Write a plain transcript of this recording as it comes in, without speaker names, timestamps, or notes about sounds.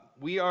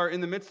We are in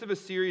the midst of a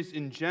series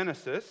in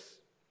Genesis,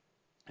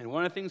 and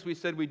one of the things we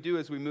said we'd do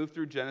as we move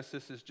through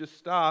Genesis is just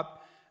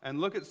stop and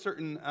look at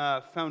certain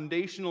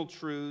foundational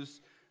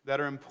truths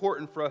that are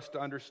important for us to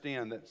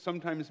understand, that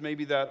sometimes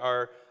maybe that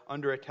are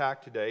under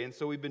attack today. And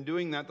so we've been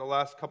doing that the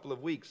last couple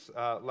of weeks.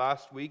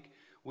 Last week,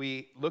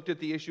 we looked at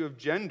the issue of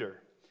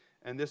gender,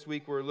 and this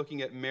week we're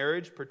looking at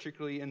marriage,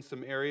 particularly in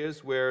some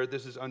areas where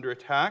this is under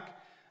attack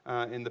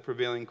in the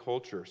prevailing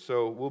culture.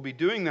 So we'll be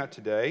doing that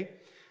today.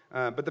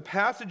 But the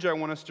passage I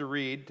want us to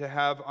read, to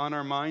have on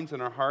our minds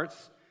and our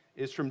hearts,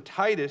 is from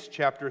Titus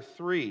chapter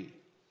 3.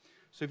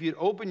 So if you'd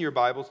open your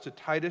Bibles to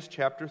Titus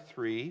chapter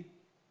 3,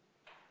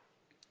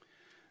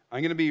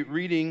 I'm going to be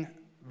reading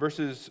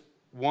verses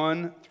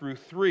 1 through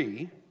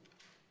 3.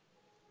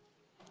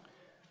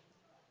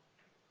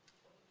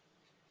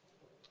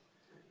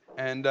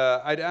 And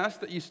I'd ask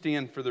that you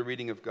stand for the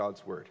reading of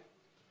God's Word.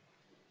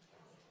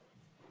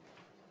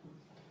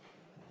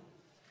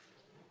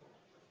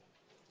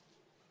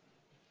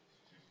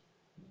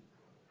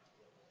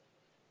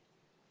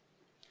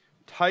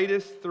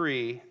 Titus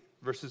 3,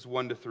 verses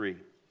 1 to 3.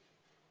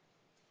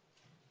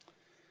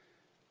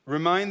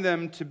 Remind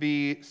them to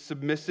be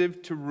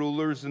submissive to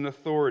rulers and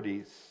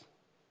authorities,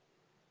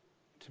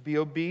 to be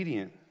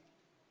obedient,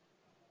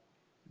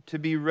 to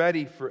be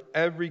ready for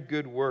every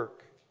good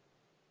work,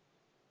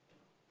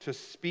 to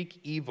speak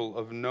evil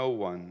of no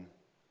one,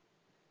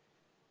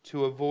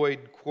 to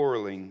avoid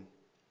quarreling,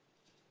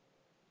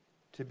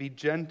 to be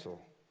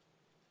gentle,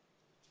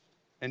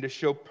 and to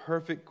show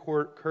perfect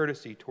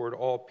courtesy toward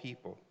all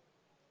people.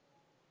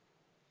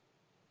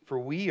 For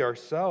we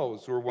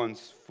ourselves were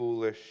once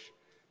foolish,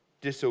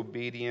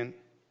 disobedient,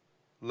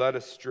 led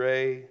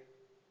astray,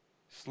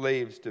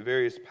 slaves to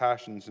various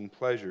passions and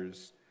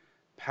pleasures,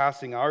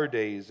 passing our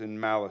days in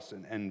malice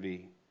and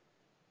envy,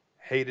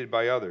 hated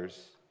by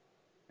others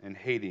and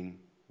hating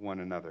one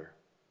another.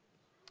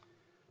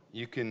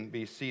 You can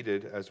be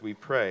seated as we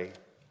pray.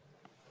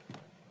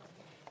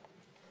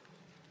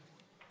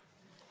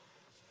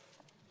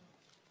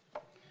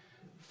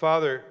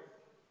 Father,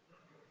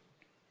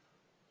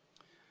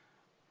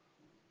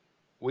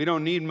 we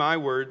don't need my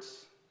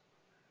words.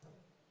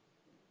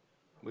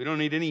 We don't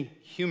need any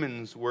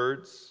human's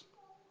words.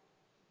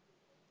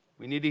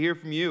 We need to hear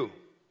from you.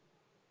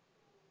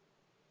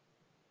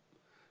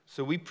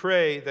 So we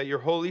pray that your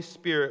Holy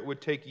Spirit would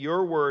take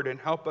your word and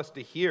help us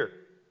to hear.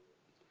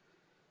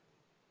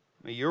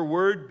 May your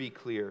word be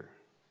clear.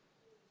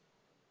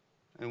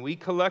 And we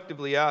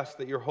collectively ask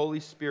that your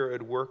Holy Spirit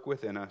would work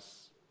within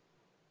us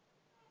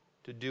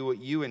to do what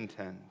you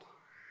intend.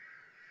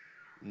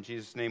 In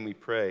Jesus' name we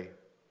pray.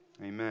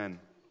 Amen.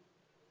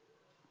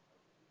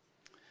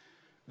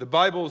 The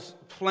Bible's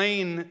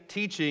plain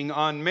teaching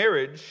on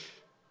marriage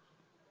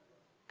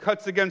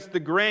cuts against the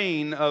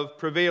grain of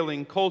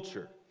prevailing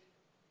culture.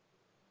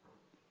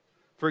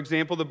 For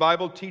example, the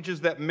Bible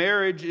teaches that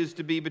marriage is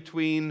to be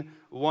between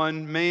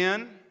one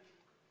man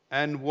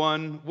and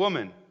one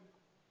woman.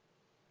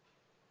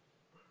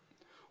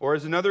 Or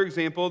as another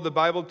example, the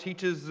Bible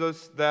teaches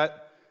us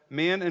that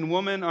man and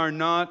woman are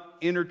not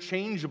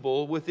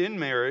interchangeable within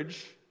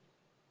marriage,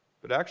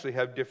 but actually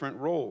have different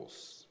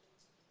roles.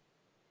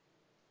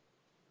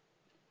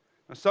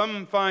 Now,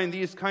 some find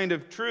these kind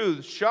of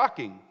truths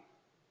shocking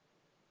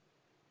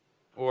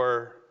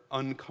or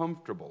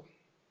uncomfortable.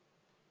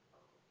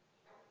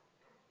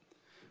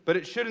 But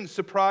it shouldn't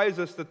surprise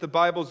us that the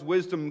Bible's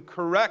wisdom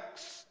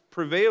corrects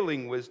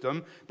prevailing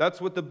wisdom.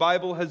 That's what the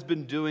Bible has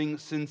been doing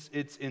since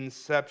its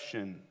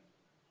inception.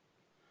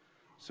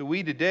 So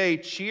we today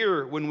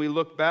cheer when we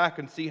look back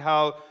and see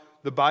how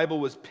the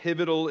Bible was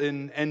pivotal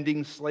in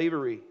ending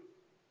slavery.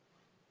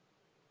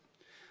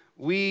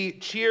 We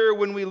cheer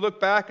when we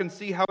look back and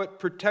see how it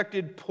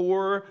protected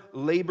poor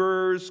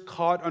laborers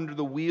caught under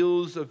the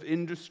wheels of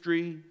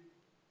industry.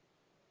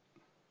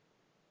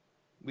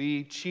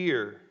 We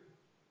cheer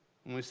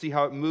when we see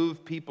how it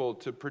moved people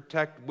to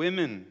protect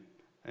women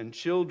and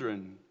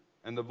children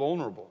and the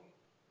vulnerable.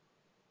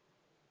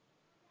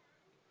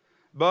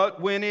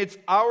 But when it's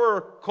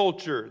our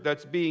culture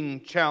that's being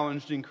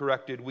challenged and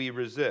corrected, we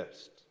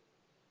resist.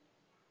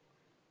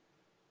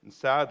 And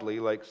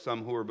sadly, like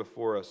some who are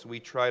before us, we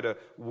try to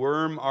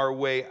worm our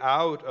way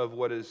out of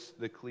what is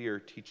the clear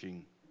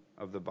teaching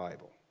of the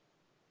Bible.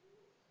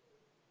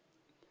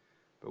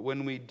 But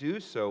when we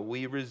do so,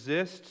 we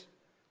resist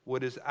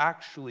what is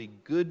actually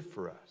good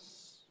for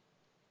us.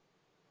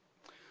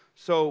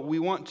 So we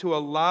want to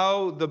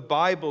allow the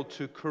Bible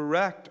to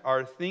correct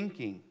our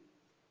thinking.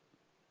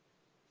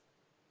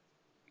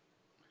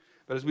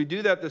 But as we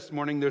do that this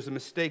morning, there's a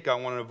mistake I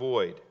want to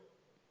avoid.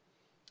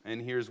 And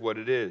here's what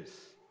it is.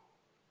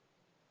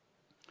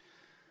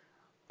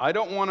 I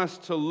don't want us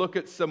to look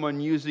at someone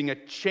using a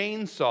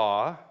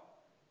chainsaw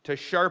to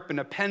sharpen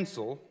a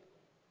pencil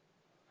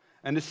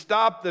and to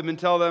stop them and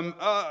tell them,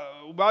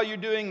 while you're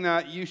doing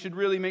that, you should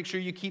really make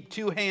sure you keep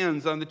two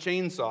hands on the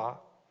chainsaw.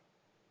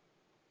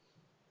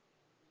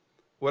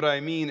 What I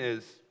mean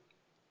is,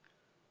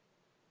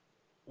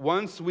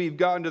 once we've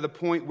gotten to the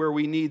point where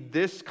we need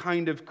this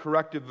kind of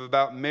corrective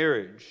about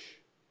marriage,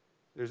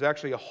 there's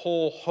actually a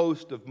whole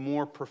host of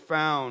more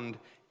profound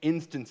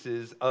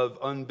instances of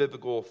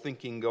unbiblical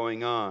thinking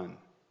going on.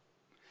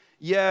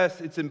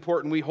 Yes, it's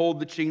important we hold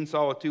the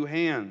chainsaw with two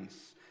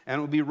hands, and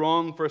it would be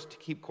wrong for us to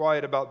keep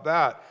quiet about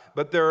that.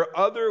 But there are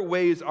other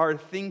ways our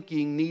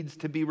thinking needs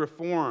to be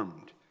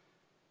reformed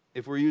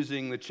if we're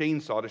using the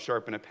chainsaw to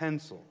sharpen a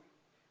pencil.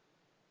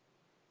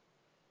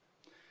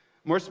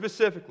 More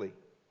specifically,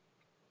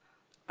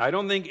 I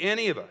don't think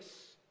any of us,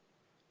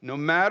 no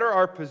matter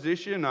our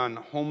position on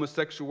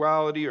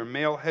homosexuality or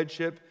male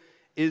headship,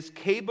 is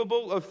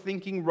capable of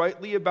thinking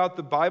rightly about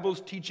the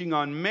Bible's teaching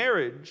on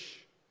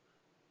marriage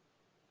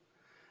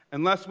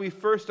unless we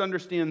first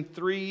understand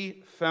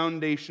three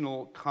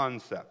foundational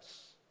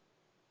concepts.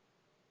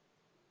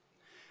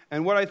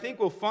 And what I think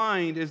we'll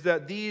find is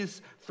that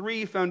these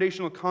three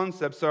foundational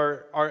concepts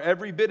are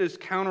every bit as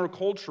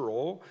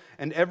countercultural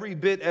and every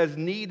bit as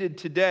needed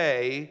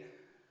today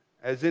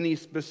as any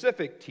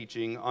specific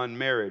teaching on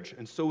marriage.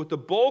 And so with the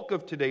bulk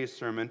of today's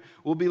sermon,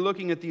 we'll be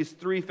looking at these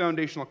three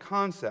foundational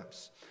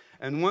concepts.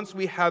 And once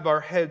we have our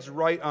heads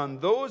right on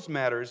those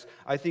matters,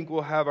 I think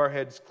we'll have our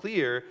heads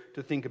clear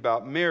to think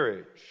about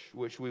marriage,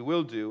 which we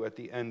will do at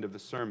the end of the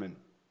sermon.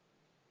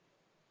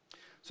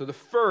 So the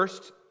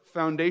first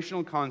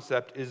foundational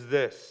concept is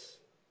this: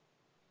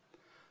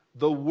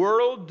 the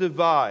world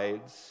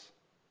divides,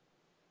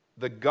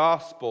 the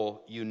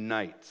gospel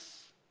unites.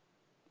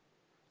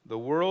 The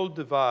world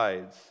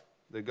divides,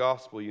 the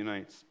gospel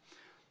unites.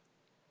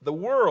 The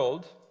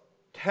world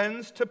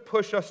tends to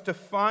push us to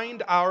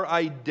find our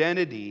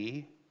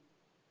identity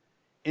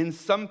in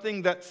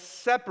something that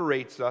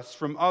separates us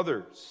from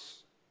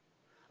others.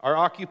 Our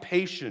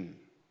occupation,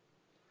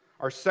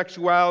 our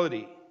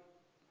sexuality,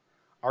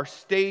 our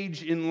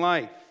stage in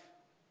life,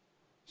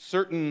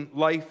 certain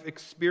life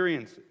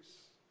experiences.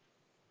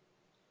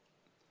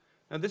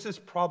 Now, this is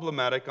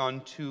problematic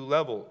on two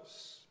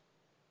levels.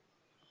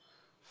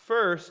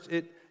 First,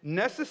 it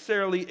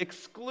necessarily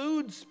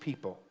excludes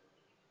people.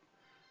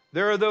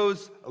 There are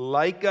those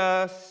like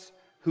us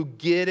who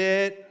get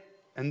it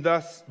and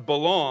thus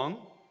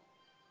belong,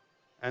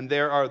 and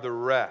there are the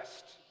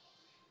rest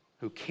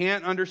who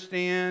can't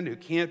understand, who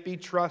can't be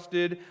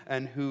trusted,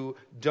 and who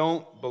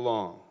don't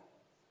belong.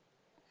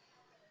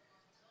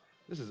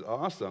 This is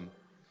awesome.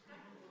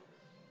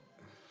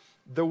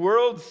 The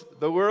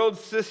world's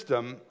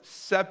system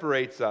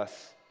separates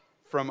us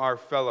from our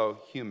fellow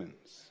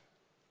humans.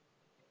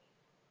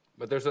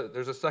 But there's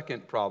a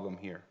second problem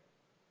here.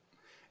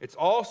 It's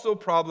also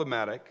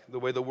problematic, the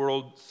way the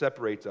world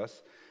separates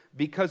us,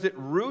 because it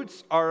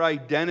roots our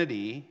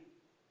identity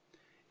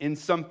in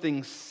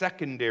something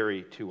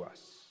secondary to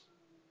us.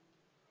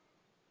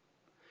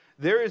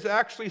 There is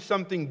actually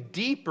something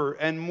deeper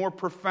and more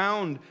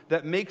profound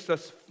that makes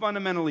us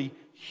fundamentally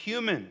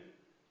human.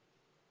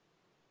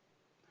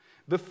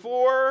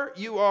 Before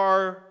you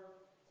are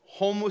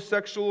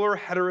homosexual or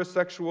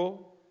heterosexual,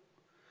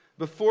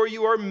 before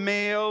you are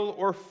male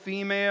or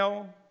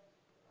female,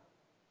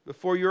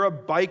 before you're a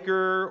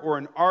biker or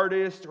an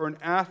artist or an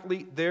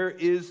athlete, there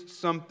is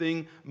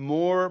something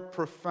more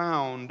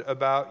profound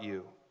about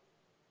you.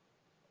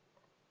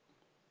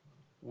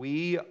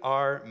 We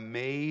are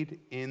made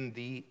in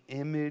the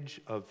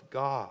image of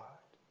God.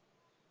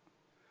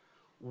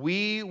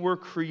 We were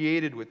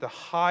created with the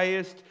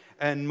highest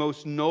and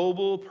most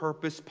noble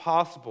purpose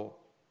possible: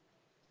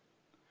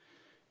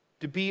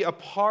 to be a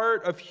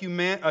part of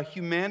a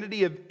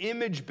humanity of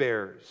image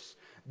bearers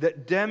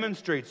that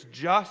demonstrates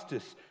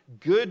justice,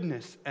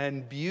 goodness,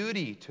 and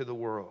beauty to the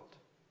world.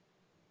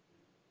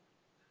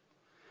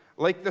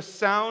 Like the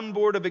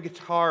soundboard of a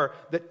guitar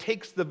that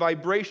takes the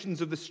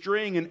vibrations of the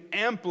string and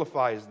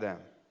amplifies them.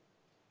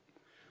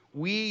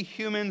 We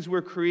humans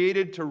were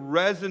created to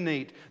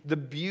resonate the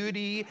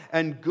beauty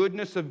and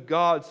goodness of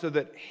God so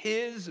that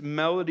His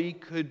melody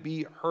could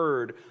be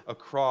heard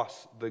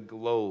across the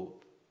globe.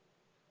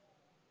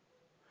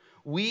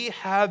 We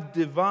have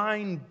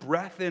divine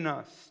breath in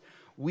us.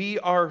 We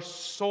are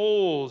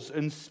souls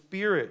and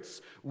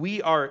spirits.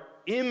 We are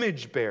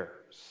image bearers.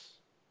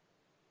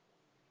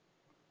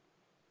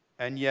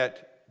 And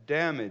yet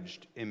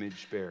damaged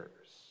image bearers.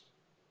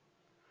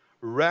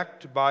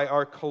 Wrecked by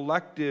our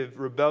collective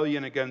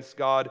rebellion against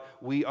God,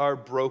 we are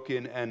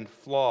broken and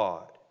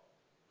flawed.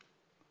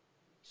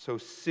 So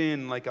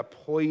sin, like a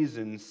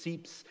poison,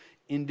 seeps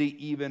into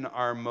even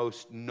our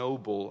most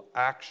noble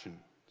actions.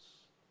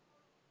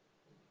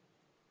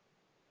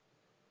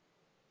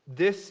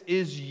 This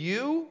is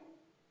you.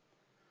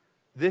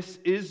 This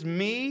is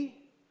me.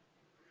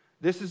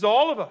 This is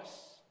all of us.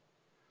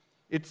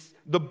 It's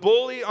the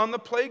bully on the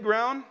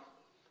playground.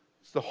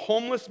 It's the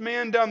homeless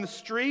man down the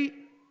street.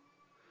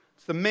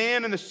 It's the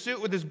man in the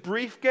suit with his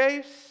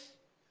briefcase.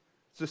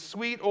 It's the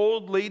sweet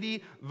old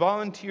lady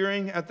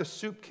volunteering at the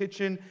soup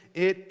kitchen.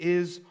 It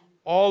is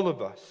all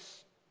of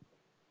us.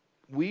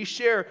 We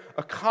share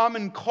a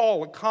common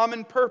call, a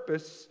common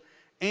purpose,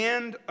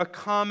 and a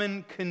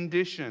common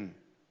condition.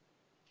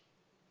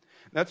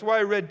 That's why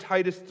I read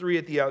Titus 3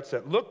 at the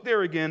outset. Look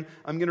there again.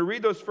 I'm going to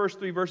read those first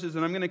three verses,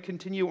 and I'm going to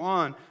continue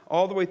on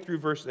all the way through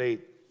verse 8.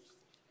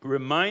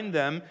 Remind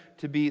them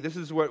to be, this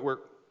is what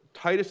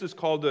Titus is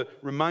called to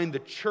remind the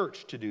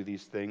church to do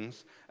these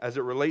things as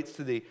it relates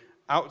to the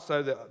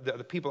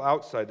people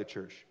outside the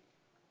church.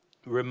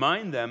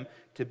 Remind them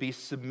to be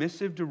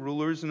submissive to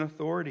rulers and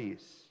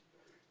authorities,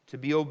 to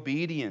be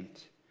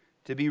obedient,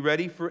 to be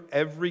ready for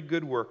every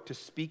good work, to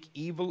speak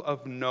evil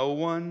of no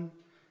one,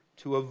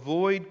 to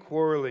avoid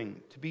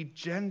quarreling, to be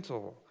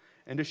gentle,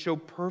 and to show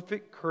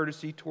perfect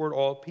courtesy toward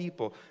all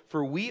people.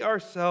 For we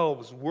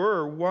ourselves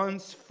were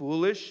once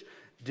foolish,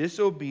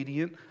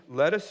 disobedient,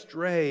 led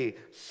astray,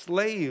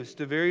 slaves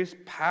to various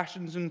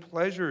passions and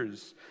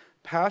pleasures,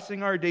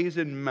 passing our days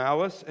in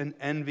malice and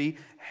envy,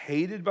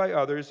 hated by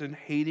others and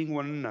hating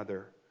one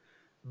another.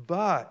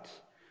 But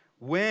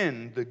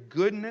when the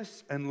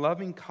goodness and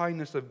loving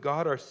kindness of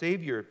God our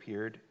Savior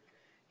appeared,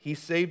 He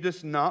saved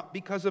us not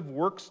because of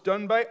works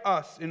done by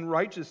us in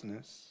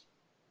righteousness,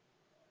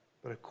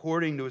 but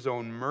according to His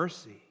own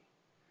mercy,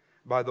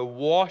 by the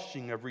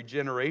washing of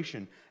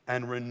regeneration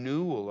and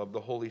renewal of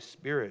the Holy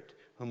Spirit,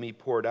 whom He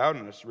poured out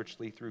on us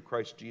richly through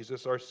Christ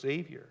Jesus our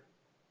Savior,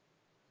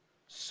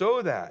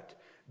 so that,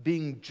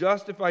 being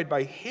justified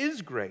by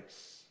His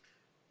grace,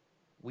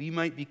 we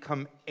might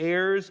become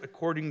heirs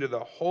according to the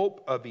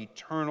hope of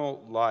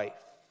eternal life.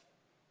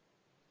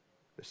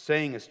 The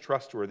saying is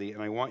trustworthy,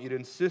 and I want you to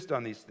insist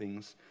on these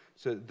things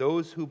so that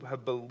those who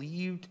have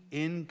believed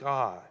in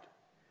God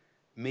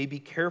may be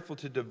careful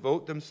to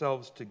devote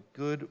themselves to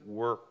good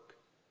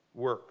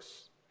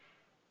works.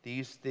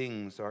 These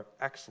things are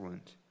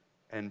excellent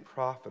and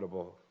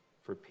profitable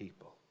for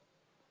people.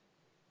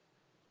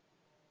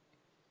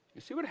 You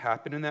see what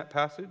happened in that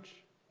passage?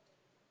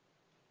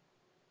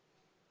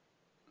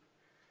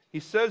 He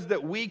says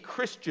that we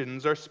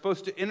Christians are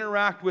supposed to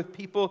interact with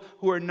people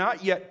who are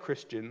not yet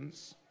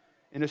Christians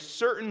in a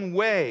certain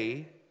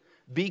way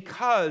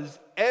because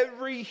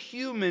every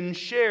human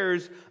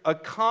shares a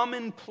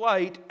common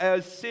plight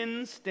as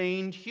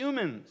sin-stained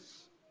humans.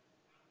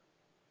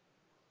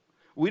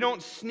 We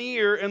don't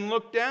sneer and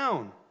look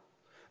down.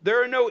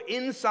 There are no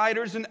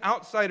insiders and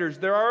outsiders.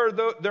 There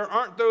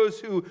aren't those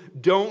who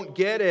don't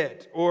get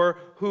it or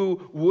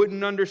who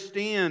wouldn't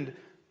understand.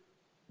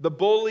 The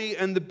bully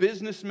and the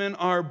businessman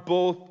are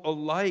both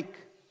alike.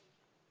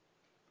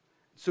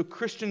 So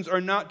Christians are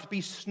not to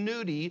be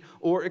snooty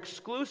or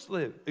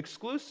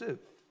exclusive.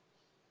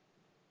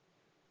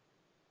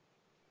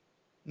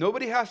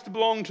 Nobody has to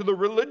belong to the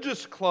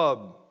religious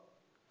club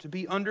to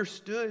be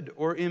understood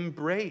or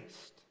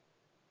embraced.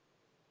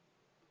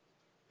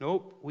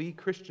 Nope, we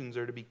Christians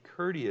are to be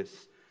courteous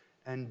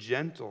and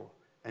gentle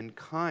and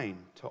kind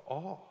to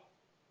all.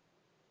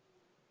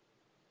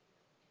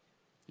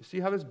 You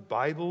see how this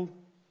Bible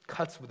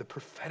cuts with a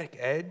prophetic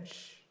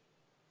edge?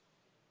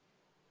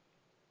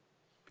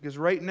 Because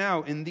right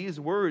now, in these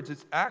words,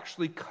 it's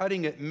actually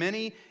cutting at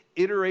many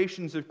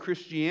iterations of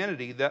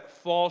Christianity that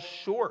fall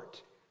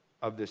short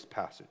of this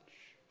passage.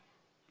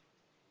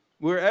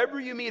 Wherever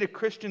you meet a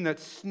Christian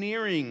that's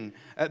sneering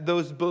at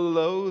those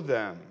below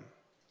them,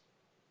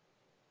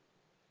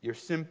 you're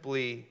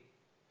simply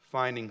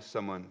finding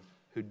someone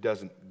who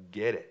doesn't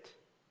get it.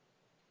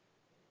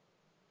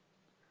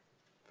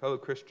 Fellow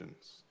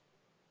Christians,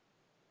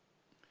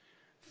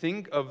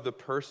 think of the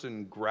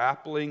person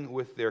grappling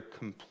with their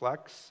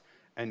complex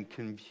and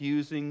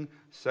confusing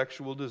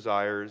sexual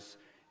desires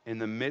in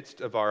the midst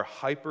of our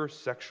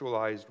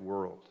hyper-sexualized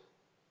world.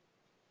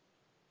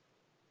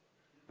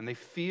 And they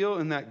feel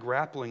in that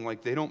grappling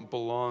like they don't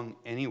belong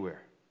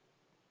anywhere.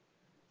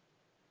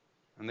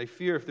 And they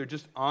fear if they're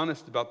just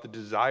honest about the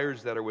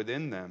desires that are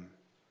within them,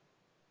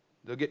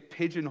 they'll get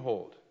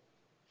pigeonholed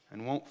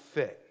and won't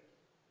fit.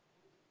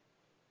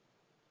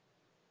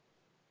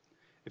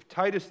 If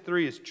Titus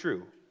 3 is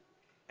true,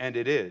 and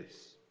it is,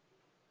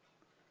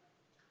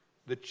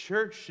 the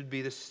church should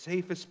be the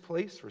safest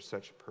place for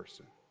such a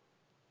person.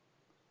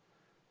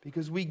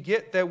 Because we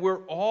get that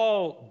we're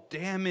all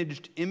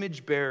damaged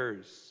image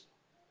bearers,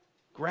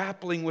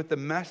 grappling with the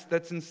mess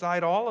that's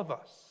inside all of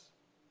us.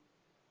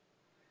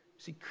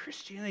 See,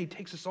 Christianity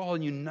takes us all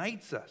and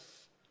unites us.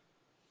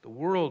 The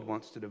world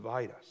wants to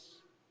divide us.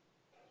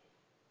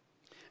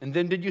 And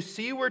then did you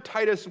see where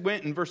Titus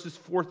went in verses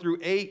 4 through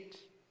 8?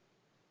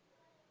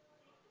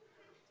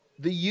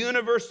 The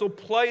universal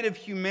plight of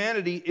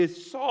humanity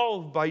is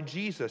solved by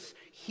Jesus.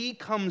 He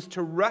comes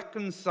to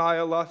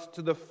reconcile us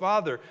to the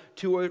Father,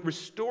 to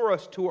restore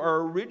us to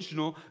our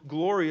original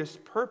glorious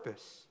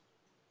purpose.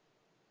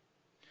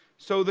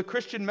 So the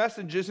Christian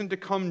message isn't to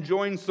come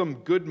join some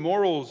good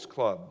morals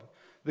club.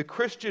 The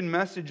Christian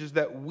message is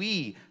that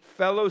we,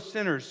 fellow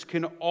sinners,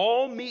 can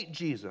all meet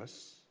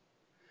Jesus,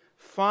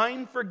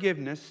 find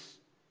forgiveness,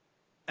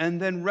 and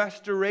then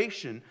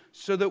restoration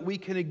so that we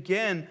can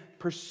again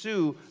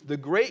pursue the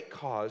great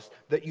cause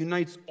that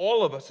unites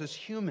all of us as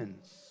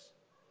humans.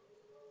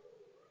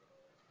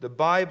 The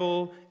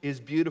Bible is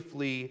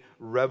beautifully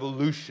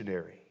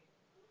revolutionary.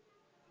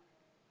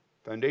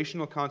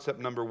 Foundational concept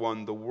number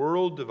 1, the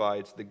world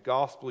divides, the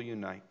gospel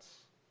unites.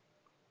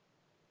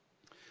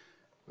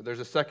 But there's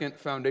a second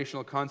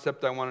foundational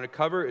concept I wanted to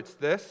cover. It's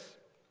this.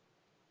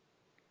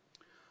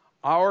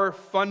 Our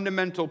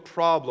fundamental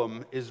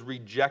problem is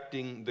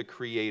rejecting the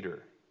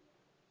Creator.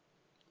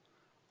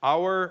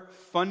 Our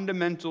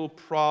fundamental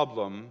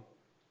problem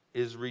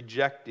is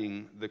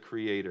rejecting the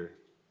Creator.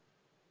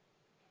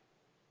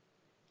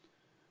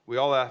 We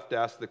all have to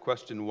ask the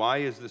question, why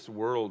is this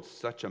world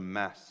such a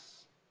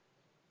mess?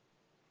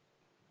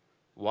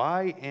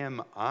 Why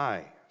am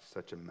I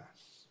such a mess?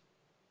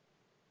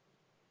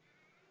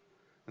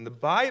 And the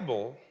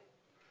Bible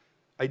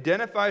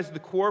identifies the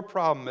core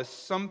problem as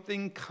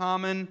something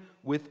common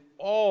with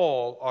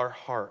all our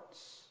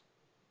hearts.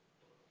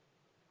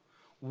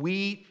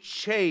 We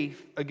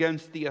chafe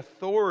against the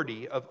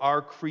authority of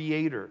our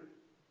Creator.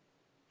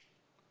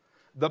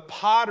 The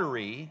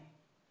pottery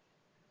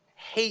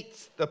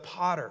hates the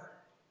potter.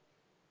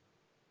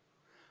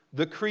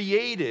 The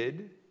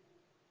created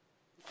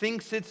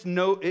thinks it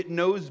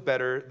knows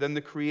better than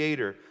the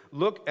Creator.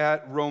 Look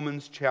at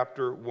Romans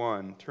chapter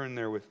 1. Turn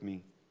there with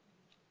me.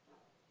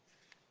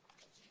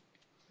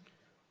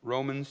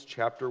 Romans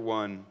chapter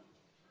 1.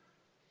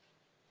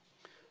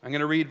 I'm going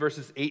to read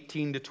verses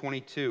 18 to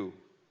 22.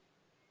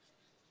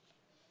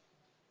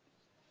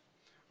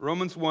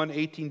 Romans 1,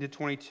 18 to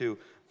 22.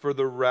 For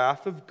the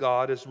wrath of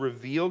God is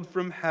revealed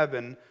from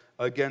heaven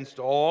against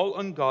all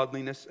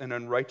ungodliness and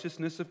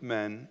unrighteousness of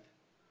men,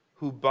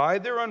 who by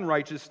their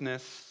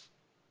unrighteousness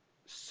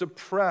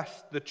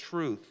suppress the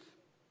truth.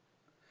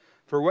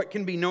 For what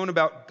can be known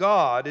about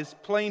God is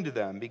plain to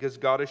them, because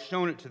God has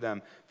shown it to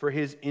them. For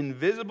his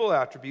invisible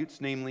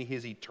attributes, namely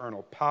his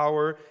eternal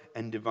power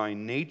and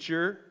divine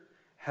nature,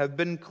 have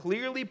been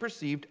clearly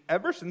perceived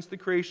ever since the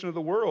creation of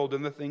the world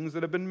and the things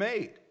that have been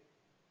made.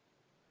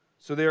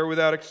 So they are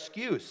without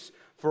excuse.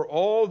 For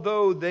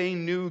although they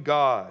knew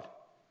God,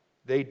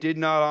 they did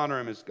not honor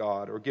him as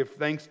God or give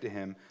thanks to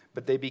him,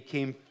 but they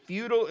became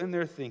futile in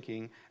their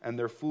thinking, and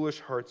their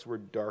foolish hearts were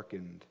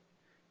darkened.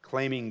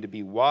 Claiming to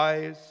be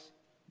wise,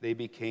 they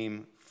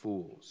became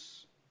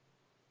fools.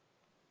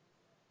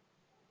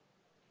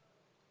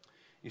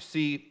 You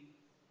see,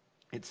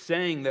 it's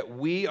saying that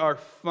we are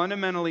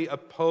fundamentally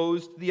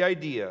opposed to the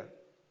idea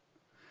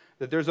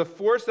that there's a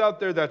force out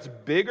there that's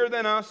bigger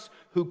than us,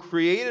 who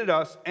created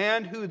us,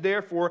 and who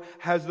therefore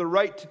has the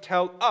right to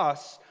tell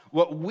us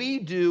what we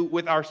do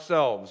with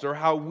ourselves or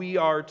how we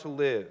are to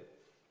live.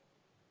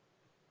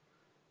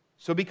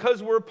 So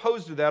because we're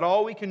opposed to that,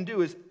 all we can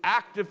do is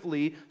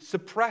actively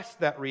suppress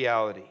that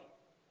reality,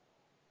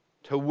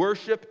 to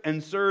worship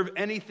and serve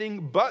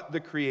anything but the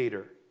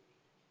Creator.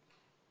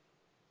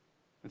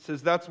 It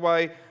says that's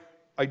why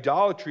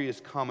idolatry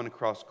is common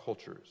across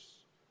cultures.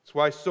 It's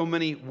why so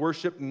many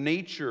worship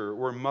nature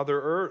or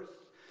Mother Earth.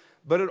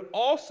 But it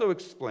also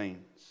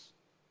explains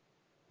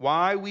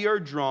why we are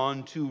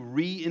drawn to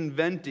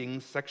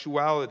reinventing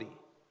sexuality.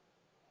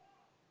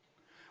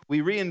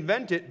 We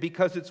reinvent it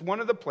because it's one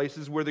of the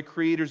places where the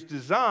Creator's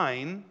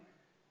design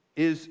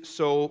is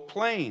so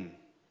plain.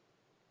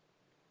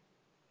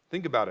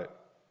 Think about it.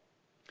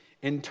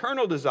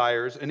 Internal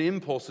desires and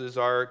impulses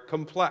are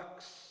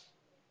complex.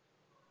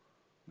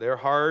 They're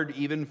hard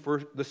even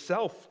for the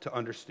self to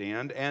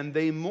understand, and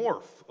they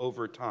morph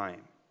over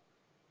time.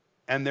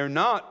 And they're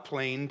not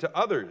plain to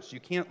others. You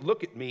can't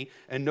look at me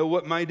and know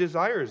what my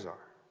desires are.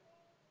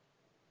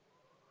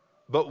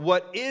 But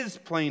what is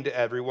plain to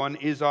everyone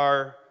is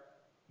our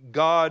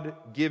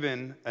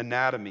God-given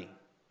anatomy.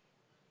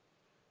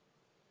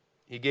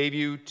 He gave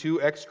you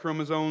 2 X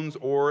chromosomes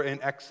or an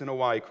X and a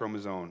Y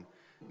chromosome,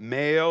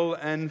 male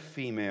and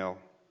female.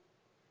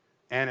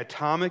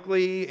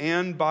 Anatomically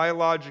and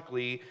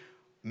biologically,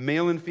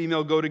 male and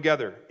female go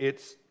together.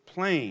 It's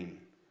plain.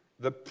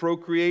 The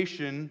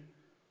procreation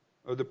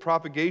or the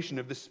propagation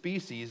of the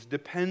species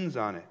depends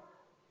on it.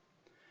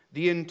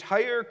 The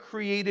entire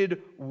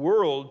created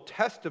world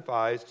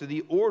testifies to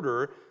the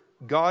order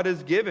God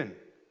has given.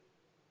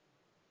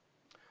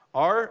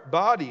 Our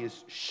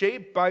bodies,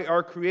 shaped by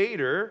our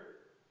Creator,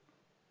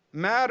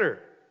 matter.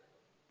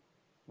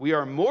 We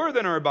are more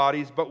than our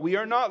bodies, but we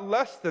are not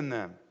less than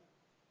them.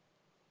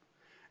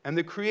 And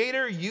the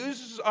Creator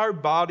uses our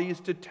bodies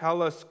to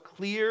tell us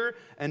clear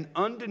and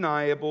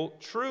undeniable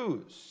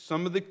truths,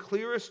 some of the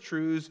clearest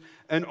truths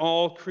in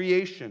all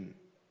creation.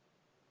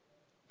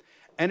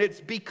 And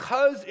it's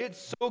because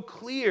it's so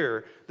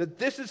clear that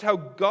this is how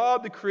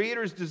God, the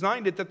Creator, has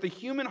designed it, that the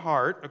human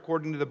heart,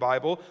 according to the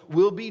Bible,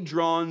 will be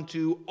drawn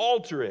to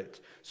alter it.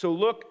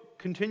 So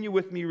continue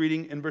with me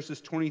reading in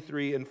verses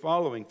 23 and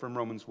following from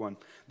Romans 1.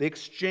 They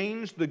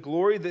exchanged the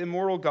glory of the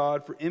immortal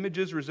God for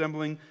images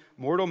resembling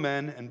mortal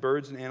men and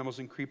birds and animals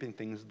and creeping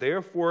things.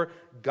 Therefore,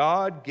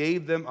 God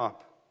gave them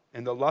up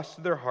in the lust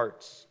of their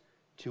hearts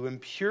to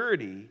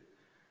impurity,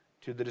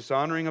 to the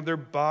dishonoring of their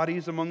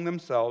bodies among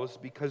themselves,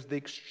 because they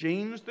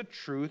exchanged the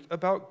truth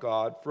about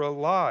God for a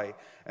lie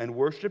and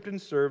worshipped and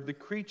served the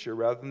creature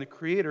rather than the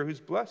Creator, who's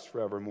blessed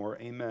forevermore.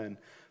 Amen.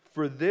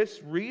 For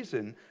this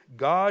reason,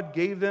 God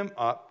gave them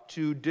up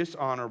to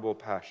dishonorable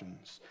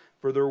passions.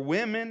 For their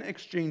women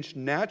exchanged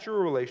natural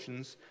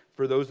relations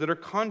for those that are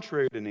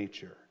contrary to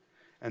nature.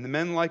 And the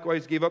men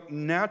likewise gave up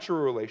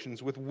natural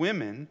relations with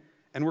women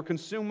and were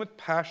consumed with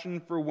passion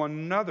for one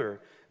another,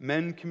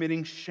 men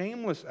committing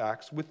shameless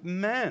acts with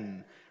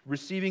men,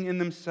 receiving in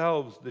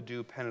themselves the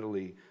due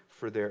penalty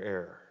for their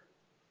error.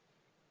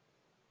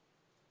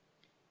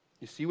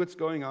 You see what's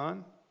going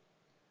on?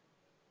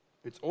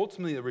 It's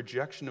ultimately a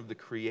rejection of the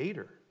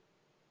Creator.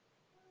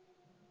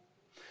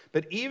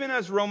 But even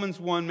as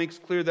Romans 1 makes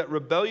clear that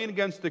rebellion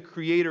against the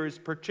Creator is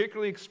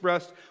particularly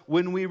expressed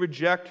when we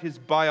reject His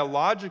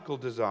biological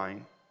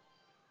design,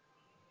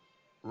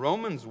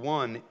 Romans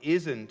 1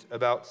 isn't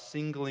about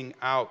singling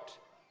out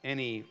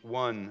any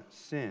one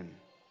sin.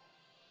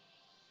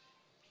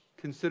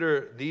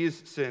 Consider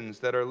these sins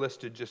that are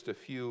listed just a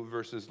few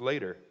verses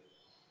later: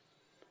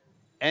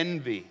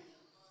 envy,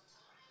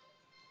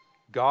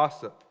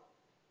 gossip,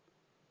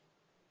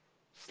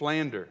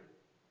 slander,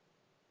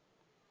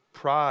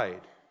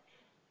 pride,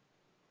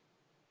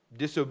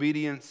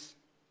 disobedience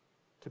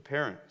to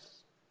parents,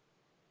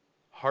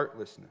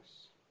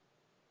 heartlessness.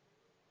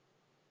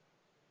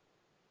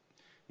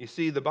 You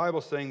see, the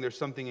Bible's saying there's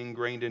something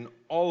ingrained in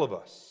all of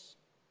us,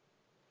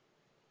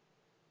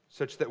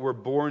 such that we're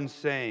born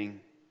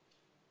saying,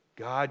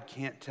 God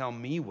can't tell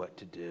me what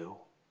to do.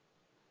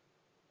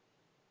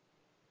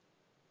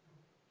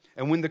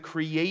 And when the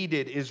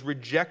created is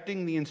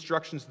rejecting the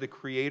instructions of the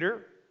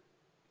Creator,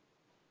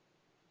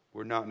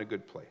 we're not in a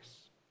good place.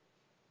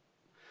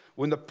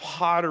 When the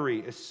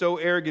pottery is so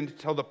arrogant to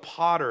tell the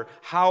potter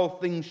how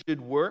things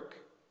should work,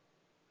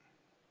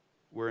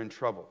 we're in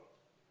trouble.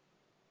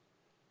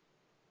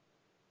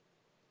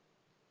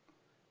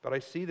 But I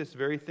see this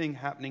very thing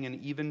happening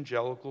in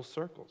evangelical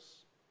circles.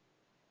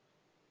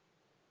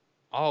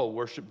 I'll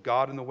worship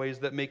God in the ways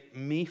that make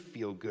me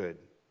feel good,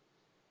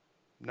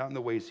 not in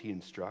the ways He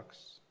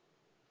instructs.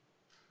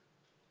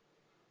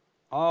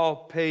 I'll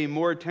pay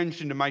more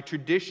attention to my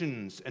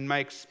traditions and my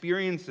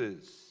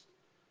experiences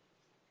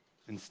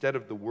instead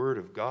of the Word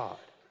of God.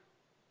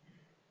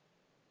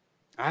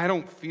 I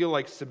don't feel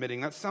like submitting.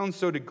 That sounds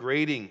so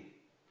degrading.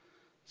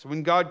 So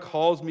when God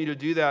calls me to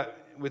do that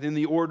within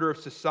the order of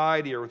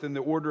society or within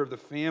the order of the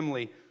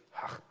family,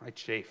 I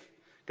chafe.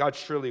 God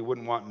surely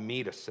wouldn't want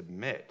me to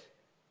submit,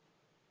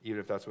 even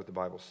if that's what the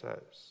Bible says.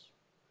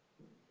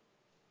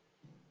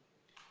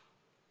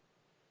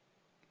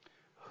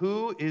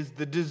 Who is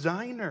the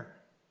designer?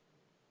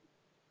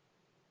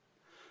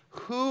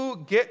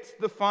 Who gets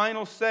the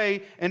final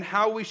say in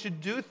how we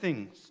should do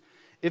things?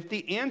 If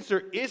the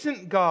answer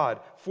isn't God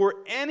for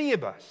any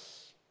of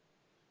us,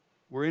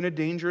 we're in a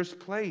dangerous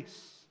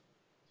place.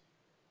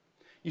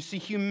 You see,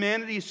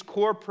 humanity's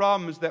core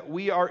problem is that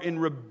we are in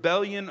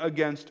rebellion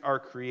against our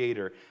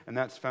Creator. And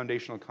that's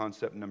foundational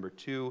concept number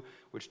 2,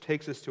 which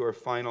takes us to our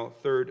final,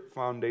 third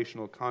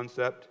foundational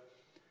concept.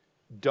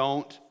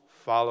 Don't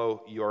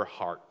follow your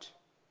heart.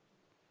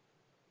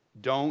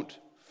 Don't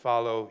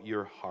follow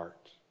your heart.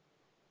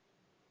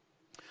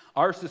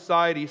 Our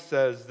society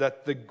says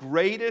that the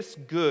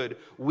greatest good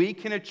we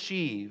can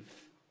achieve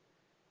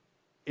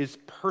is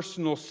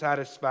personal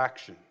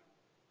satisfaction.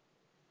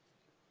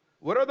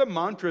 What are the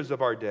mantras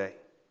of our day?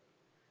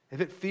 If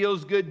it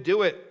feels good,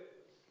 do it.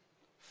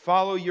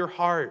 Follow your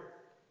heart.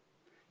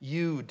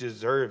 You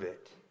deserve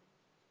it.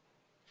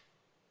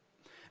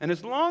 And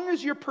as long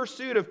as your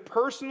pursuit of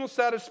personal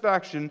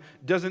satisfaction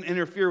doesn't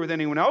interfere with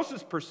anyone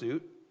else's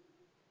pursuit,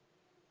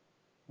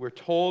 we're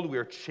told we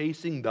are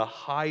chasing the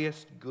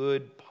highest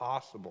good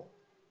possible.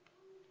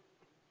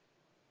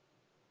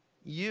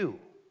 You,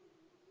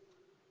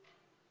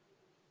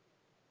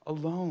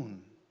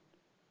 alone,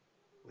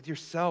 with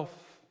yourself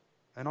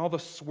and all the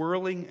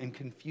swirling and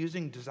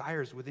confusing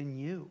desires within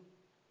you.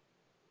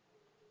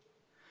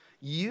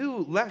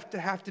 You left to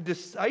have to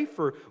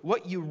decipher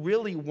what you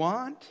really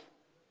want,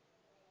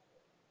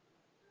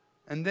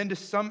 and then to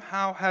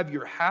somehow have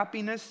your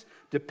happiness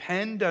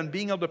depend on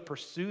being able to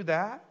pursue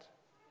that.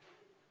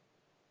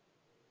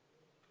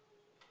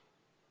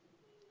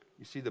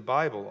 You see, the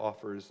Bible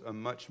offers a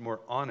much more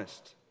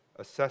honest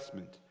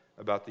assessment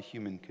about the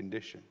human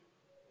condition.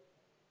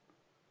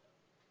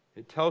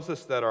 It tells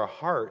us that our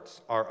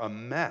hearts are a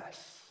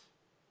mess,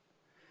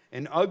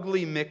 an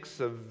ugly mix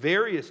of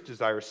various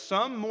desires,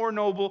 some more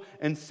noble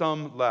and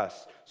some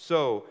less.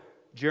 So,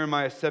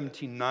 Jeremiah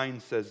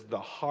 17:9 says, the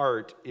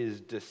heart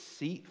is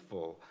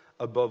deceitful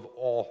above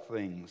all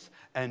things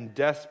and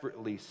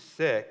desperately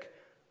sick.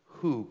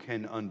 Who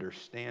can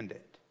understand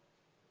it?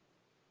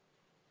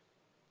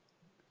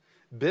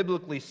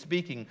 Biblically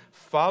speaking,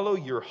 follow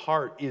your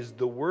heart is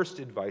the worst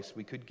advice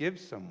we could give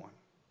someone.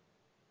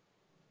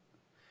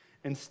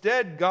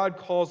 Instead, God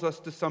calls us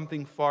to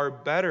something far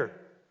better.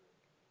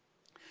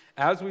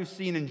 As we've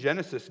seen in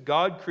Genesis,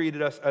 God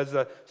created us as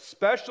a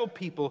special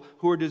people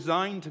who are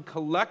designed to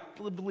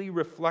collectively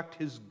reflect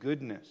His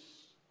goodness.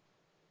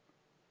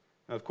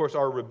 Now, of course,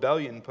 our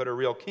rebellion put a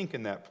real kink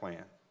in that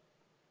plan.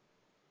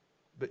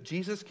 But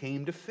Jesus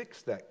came to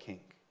fix that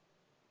kink.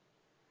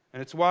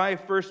 And it's why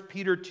 1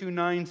 Peter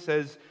 2:9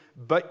 says,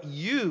 but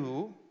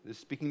you, this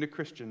is speaking to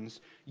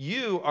Christians,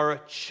 you are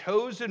a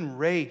chosen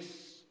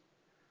race,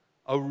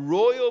 a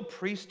royal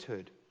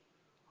priesthood,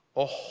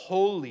 a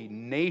holy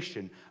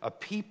nation, a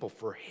people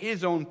for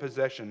his own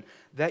possession,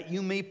 that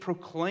you may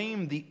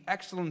proclaim the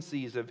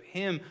excellencies of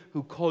him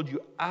who called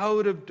you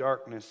out of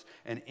darkness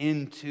and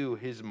into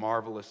his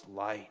marvelous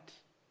light.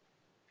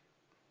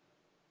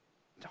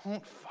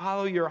 Don't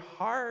follow your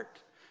heart,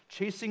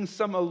 chasing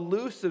some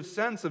elusive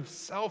sense of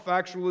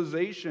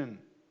self-actualization.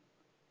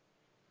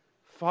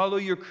 Follow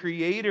your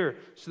Creator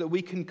so that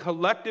we can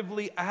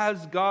collectively,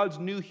 as God's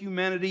new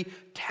humanity,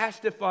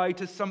 testify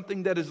to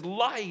something that is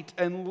light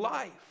and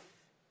life.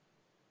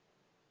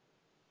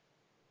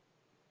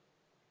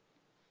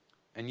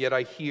 And yet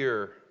I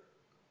hear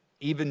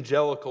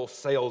evangelical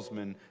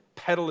salesmen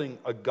peddling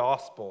a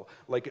gospel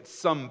like it's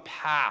some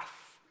path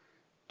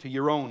to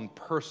your own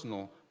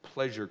personal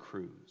pleasure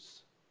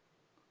cruise.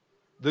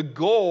 The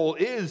goal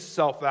is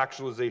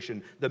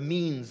self-actualization. The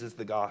means is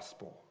the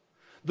gospel.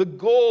 The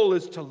goal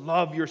is to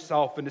love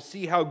yourself and to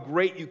see how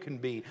great you can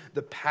be.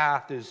 The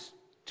path is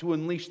to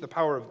unleash the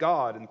power of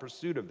God in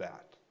pursuit of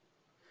that.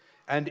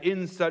 And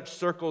in such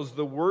circles,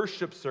 the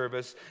worship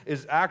service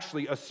is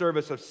actually a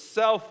service of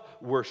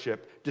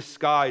self-worship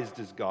disguised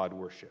as God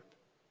worship.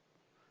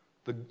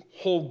 The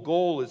whole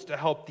goal is to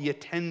help the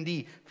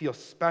attendee feel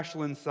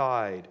special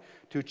inside,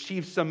 to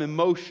achieve some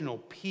emotional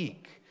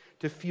peak,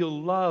 to feel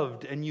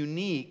loved and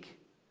unique.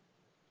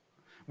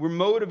 We're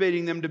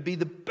motivating them to be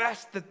the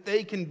best that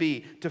they can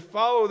be, to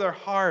follow their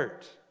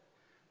heart.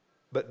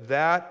 But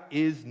that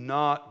is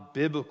not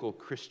biblical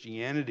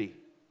Christianity.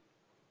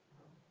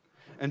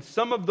 And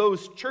some of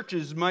those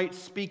churches might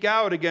speak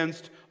out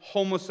against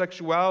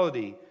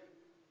homosexuality,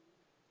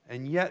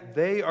 and yet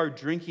they are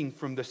drinking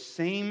from the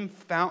same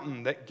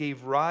fountain that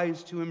gave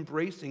rise to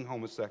embracing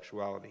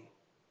homosexuality.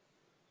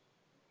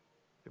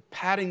 They're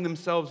patting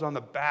themselves on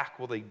the back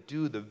while they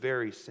do the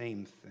very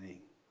same thing.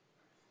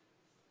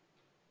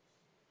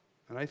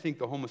 And I think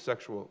the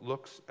homosexual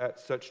looks at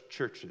such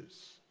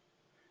churches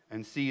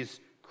and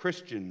sees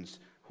Christians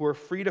who are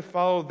free to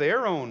follow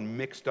their own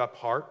mixed up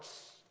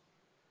hearts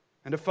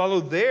and to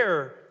follow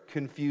their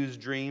confused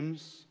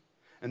dreams.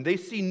 And they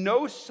see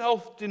no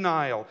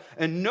self-denial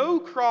and no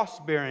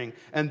cross-bearing.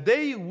 And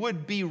they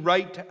would be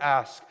right to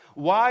ask,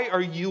 why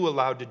are you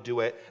allowed to do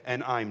it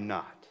and I'm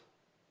not?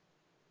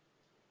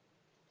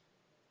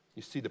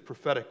 You see, the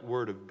prophetic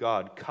word of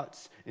God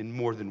cuts in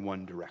more than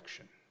one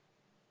direction.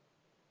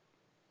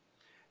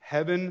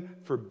 Heaven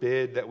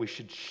forbid that we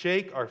should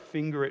shake our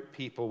finger at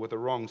people with the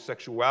wrong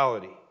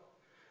sexuality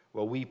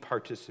while we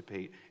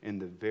participate in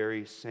the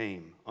very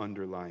same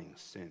underlying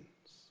sins.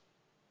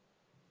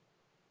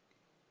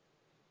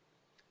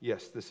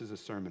 Yes, this is a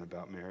sermon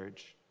about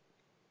marriage.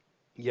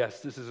 Yes,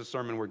 this is a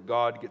sermon where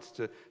God gets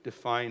to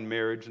define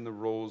marriage and the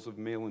roles of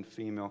male and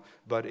female,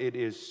 but it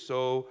is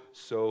so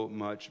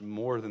much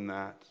more than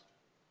that.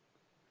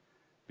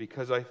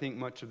 Because I think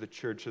much of the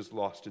church has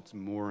lost its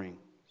moorings.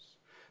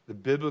 The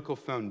biblical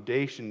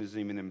foundation isn't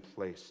even in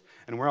place.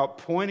 And we're out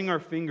pointing our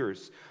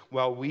fingers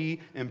while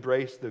we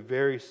embrace the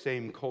very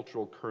same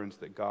cultural currents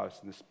that got us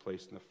in this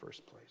place in the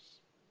first place.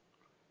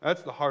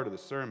 That's the heart of the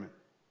sermon.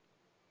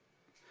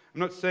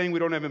 I'm not saying we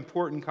don't have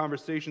important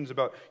conversations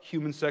about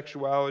human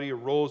sexuality or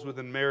roles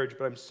within marriage,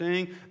 but I'm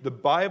saying the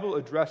Bible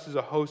addresses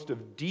a host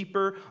of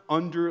deeper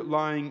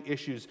underlying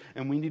issues,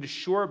 and we need to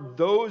shore up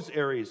those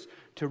areas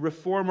to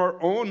reform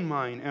our own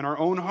mind and our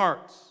own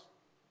hearts.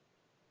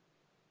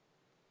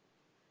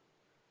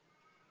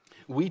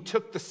 We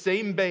took the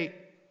same bait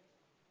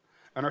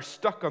and are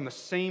stuck on the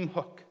same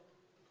hook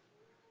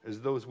as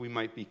those we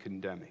might be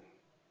condemning.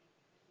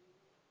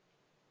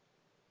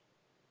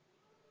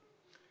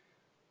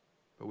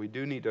 But we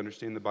do need to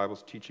understand the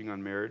Bible's teaching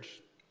on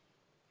marriage.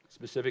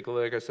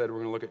 Specifically, like I said, we're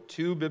going to look at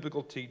two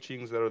biblical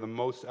teachings that are the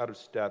most out of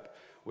step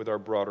with our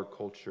broader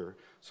culture.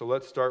 So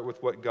let's start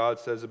with what God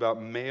says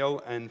about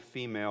male and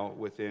female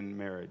within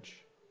marriage.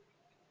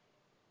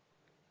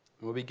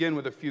 And we'll begin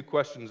with a few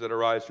questions that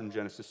arise from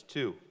Genesis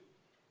 2.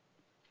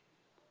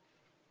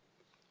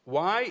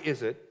 Why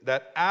is it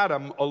that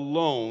Adam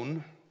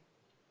alone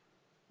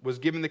was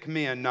given the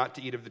command not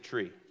to eat of the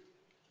tree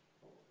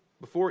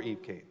before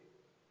Eve came?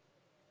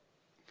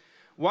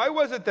 Why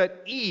was it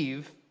that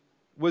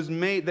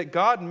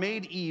God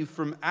made Eve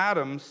from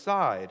Adam's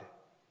side?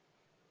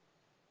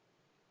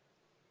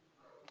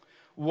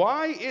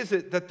 Why is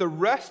it that the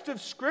rest of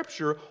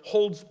Scripture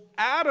holds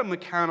Adam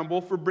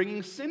accountable for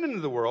bringing sin into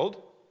the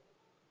world,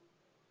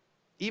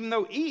 even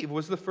though Eve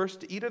was the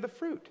first to eat of the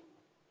fruit?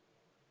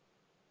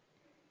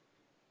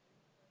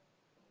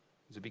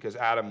 Is it because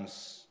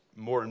Adam's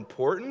more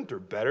important or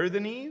better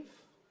than Eve?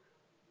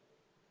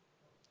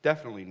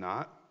 Definitely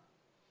not.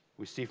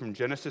 We see from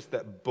Genesis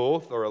that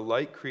both are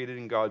alike created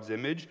in God's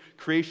image.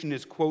 Creation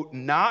is, quote,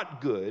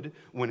 not good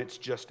when it's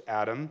just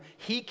Adam.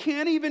 He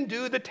can't even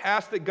do the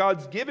task that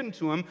God's given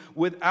to him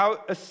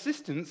without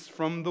assistance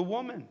from the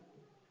woman.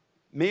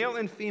 Male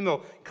and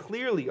female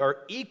clearly are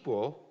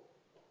equal,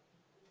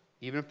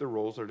 even if the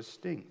roles are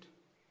distinct.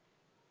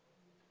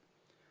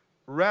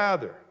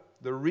 Rather,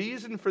 the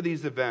reason for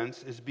these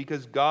events is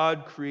because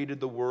God created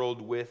the world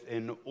with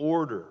an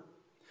order.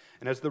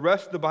 And as the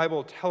rest of the Bible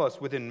will tell us,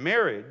 within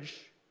marriage,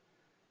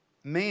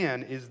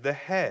 man is the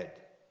head,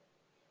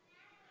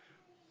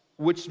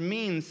 which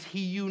means he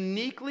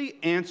uniquely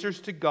answers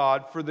to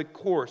God for the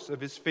course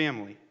of his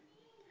family.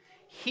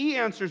 He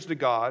answers to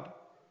God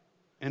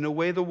in a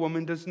way the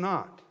woman does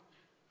not,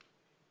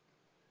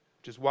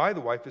 which is why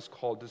the wife is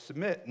called to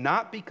submit,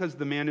 not because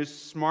the man is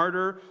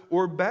smarter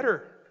or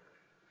better,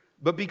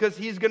 but because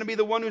he's going to be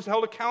the one who's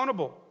held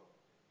accountable.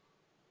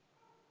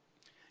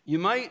 You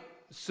might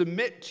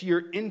submit to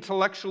your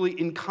intellectually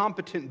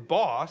incompetent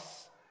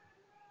boss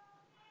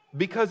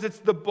because it's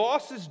the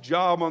boss's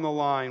job on the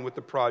line with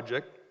the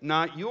project,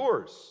 not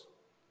yours.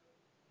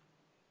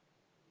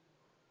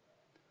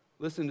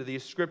 Listen to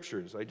these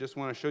scriptures. I just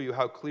want to show you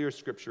how clear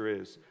Scripture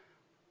is.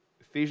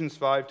 Ephesians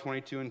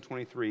 5:22 and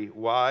 23.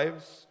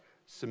 Wives,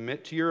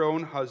 submit to your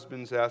own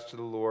husbands as to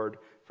the Lord,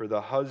 for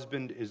the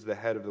husband is the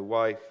head of the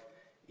wife,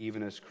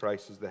 even as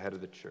Christ is the head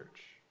of the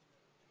church.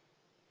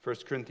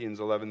 1 Corinthians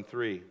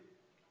 11:3.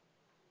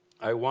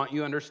 I want you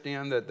to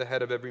understand that the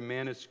head of every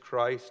man is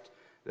Christ,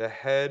 the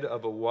head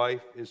of a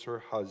wife is her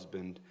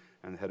husband,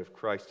 and the head of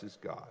Christ is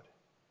God.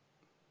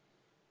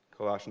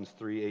 Colossians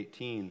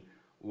 3:18.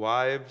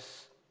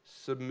 Wives,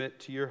 submit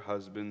to your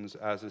husbands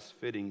as is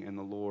fitting in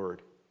the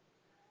Lord.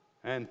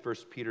 And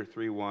 1 Peter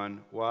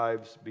 3:1.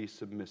 Wives, be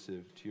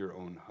submissive to your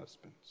own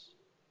husbands.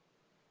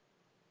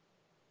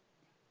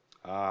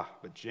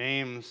 But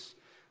James,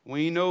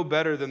 we know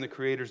better than the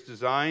Creator's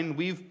design.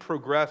 We've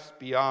progressed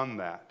beyond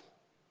that.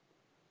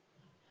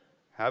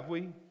 Have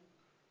we?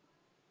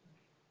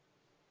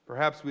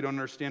 Perhaps we don't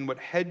understand what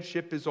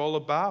headship is all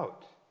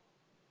about.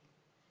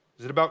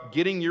 Is it about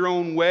getting your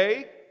own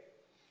way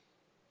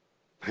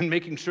and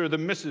making sure the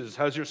missus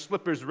has your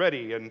slippers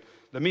ready and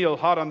the meal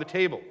hot on the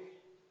table?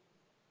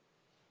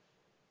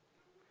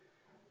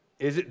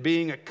 Is it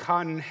being a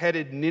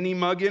cotton-headed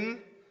ninny-muggin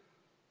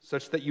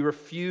such that you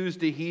refuse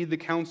to heed the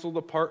counsel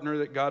the partner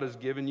that God has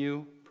given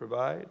you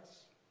provides?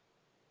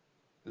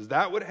 Is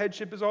that what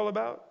headship is all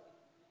about?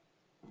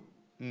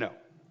 No,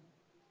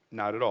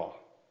 not at all.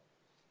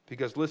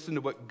 Because listen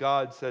to what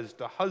God says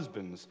to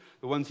husbands,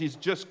 the ones he's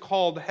just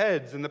called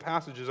heads in the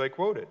passages I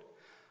quoted.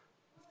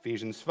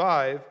 Ephesians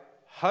 5,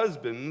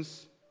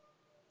 husbands,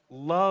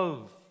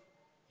 love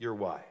your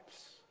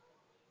wives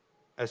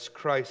as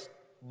Christ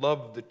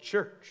loved the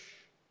church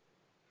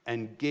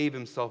and gave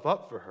himself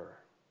up for her.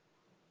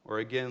 Or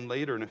again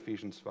later in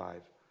Ephesians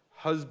 5,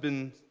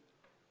 husbands,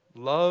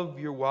 love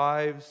your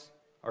wives,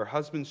 or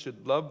husbands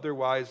should love their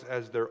wives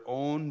as their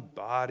own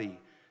body,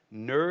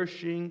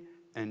 nourishing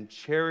and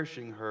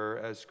cherishing her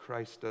as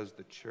Christ does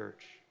the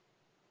church.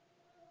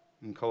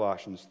 In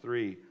Colossians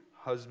 3,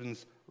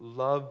 husbands,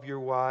 love your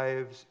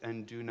wives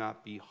and do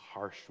not be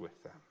harsh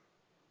with them.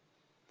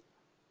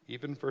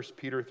 Even 1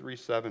 Peter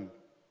 3:7,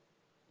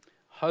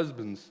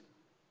 husbands,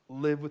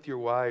 live with your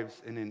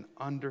wives in an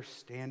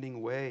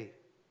understanding way,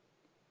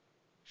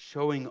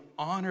 showing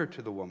honor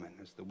to the woman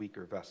as the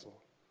weaker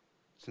vessel,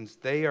 since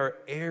they are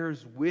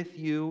heirs with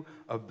you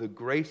of the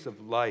grace of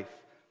life,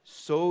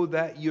 so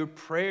that your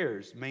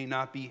prayers may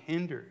not be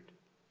hindered.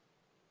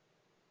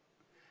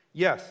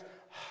 Yes,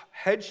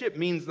 headship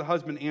means the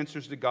husband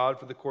answers to God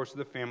for the course of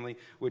the family,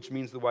 which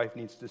means the wife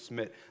needs to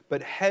submit.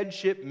 But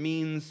headship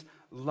means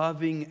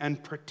loving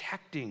and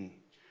protecting,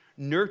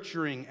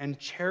 nurturing and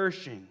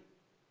cherishing.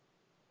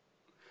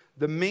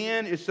 The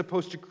man is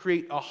supposed to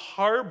create a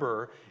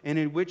harbor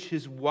in which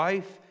his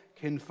wife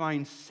can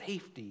find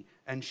safety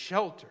and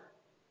shelter.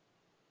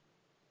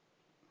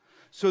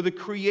 So the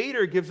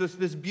Creator gives us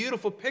this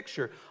beautiful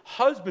picture.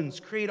 Husbands,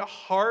 create a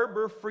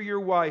harbor for your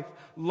wife.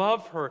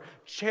 Love her,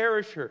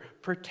 cherish her,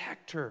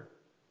 protect her.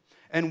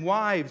 And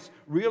wives,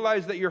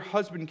 realize that your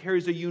husband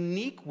carries a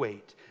unique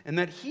weight and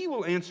that he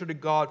will answer to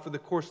God for the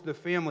course of the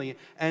family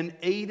and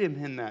aid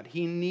him in that.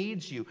 He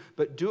needs you,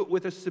 but do it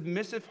with a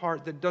submissive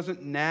heart that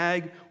doesn't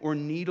nag or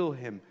needle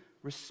him.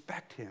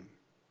 Respect him.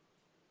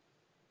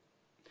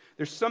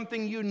 There's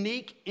something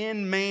unique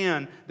in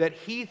man that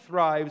he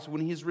thrives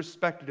when he's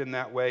respected in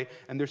that way,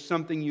 and there's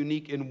something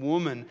unique in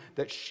woman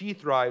that she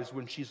thrives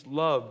when she's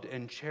loved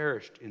and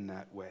cherished in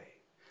that way.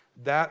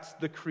 That's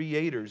the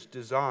Creator's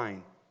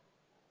design.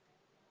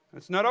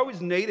 It's not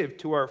always native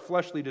to our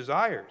fleshly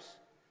desires.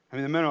 I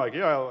mean, the men are like,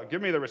 yeah,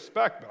 give me the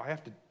respect, but I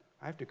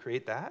have to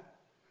create that.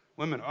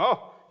 Women,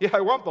 oh, yeah, I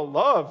want the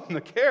love and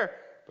the care,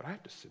 but I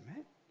have to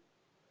submit.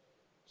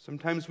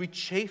 Sometimes we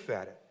chafe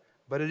at it,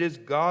 but it is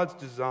God's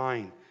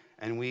design,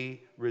 and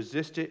we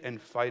resist it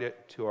and fight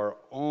it to our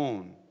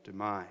own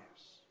demise.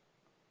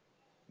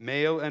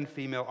 Male and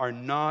female are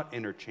not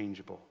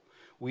interchangeable.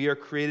 We are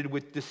created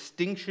with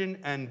distinction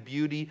and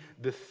beauty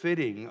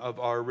befitting of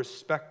our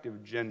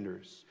respective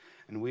genders.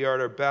 And we are at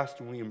our best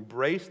when we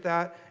embrace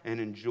that and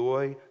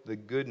enjoy the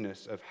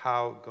goodness of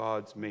how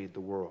God's made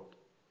the world.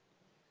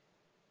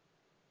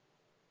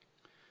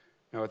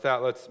 Now with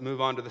that, let's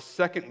move on to the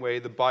second way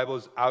the Bible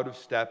is out of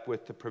step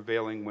with the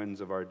prevailing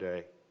winds of our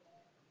day.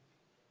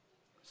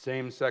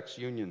 Same-sex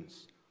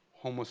unions,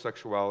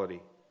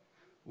 homosexuality.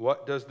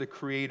 What does the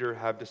Creator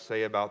have to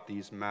say about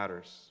these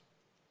matters?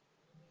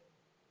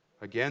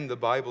 Again, the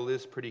Bible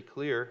is pretty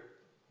clear.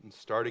 And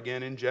start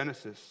again in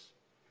Genesis.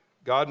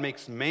 God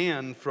makes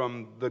man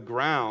from the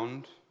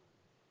ground,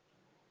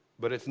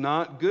 but it's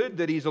not good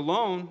that he's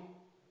alone.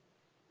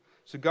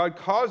 So God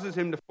causes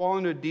him to fall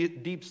into a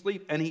deep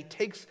sleep, and he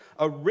takes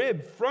a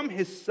rib from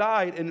his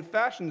side and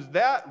fashions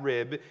that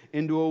rib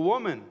into a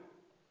woman.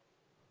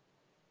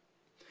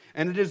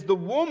 And it is the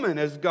woman,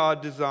 as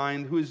God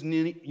designed, who is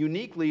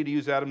uniquely, to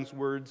use Adam's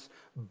words,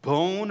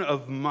 bone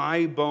of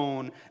my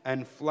bone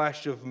and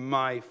flesh of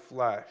my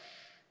flesh.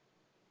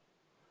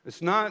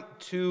 It's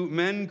not two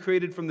men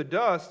created from the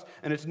dust,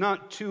 and it's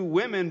not two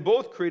women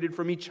both created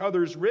from each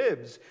other's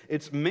ribs.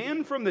 It's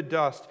man from the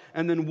dust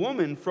and then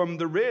woman from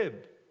the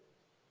rib.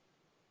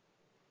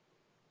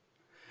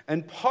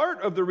 And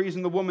part of the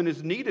reason the woman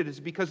is needed is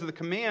because of the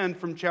command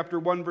from chapter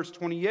 1, verse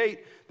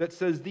 28 that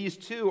says these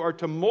two are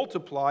to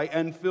multiply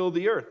and fill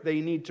the earth. They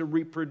need to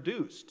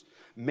reproduce.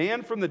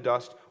 Man from the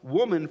dust,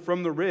 woman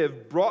from the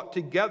rib, brought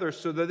together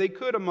so that they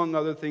could, among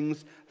other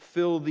things,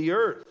 fill the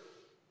earth.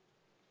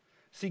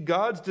 See,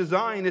 God's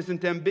design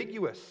isn't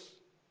ambiguous.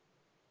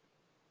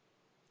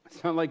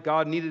 It's not like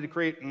God needed to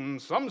create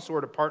some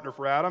sort of partner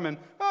for Adam, and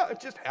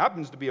it just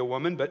happens to be a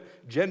woman,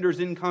 but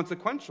gender's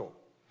inconsequential.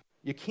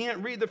 You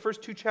can't read the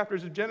first 2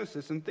 chapters of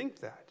Genesis and think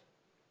that.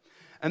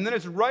 And then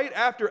it's right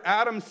after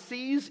Adam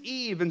sees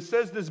Eve and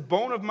says, this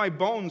bone of my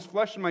bones,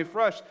 flesh of my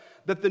flesh,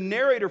 that the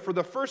narrator, for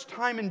the first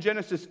time in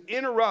Genesis,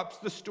 interrupts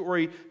the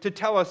story to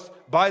tell us,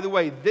 by the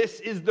way, this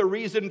is the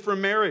reason for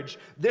marriage.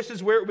 This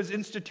is where it was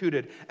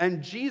instituted.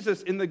 And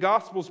Jesus in the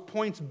Gospels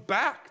points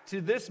back to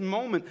this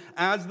moment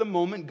as the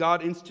moment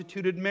God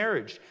instituted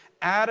marriage.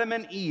 Adam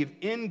and Eve,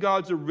 in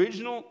God's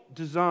original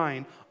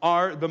design,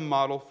 are the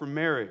model for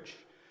marriage.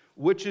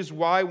 Which is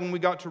why when we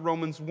got to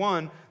Romans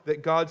 1,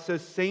 that God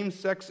says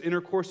same-sex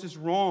intercourse is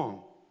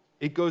wrong.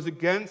 It goes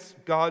against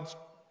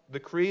the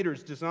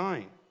Creator's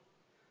design.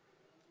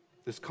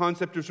 This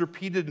concept is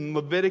repeated in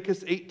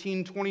Leviticus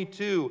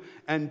 18:22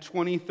 and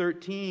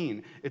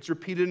 20:13. It's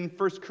repeated in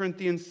 1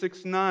 Corinthians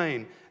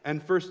 6:9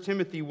 and 1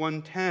 Timothy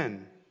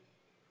 1:10.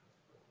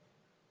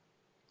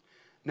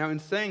 Now, in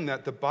saying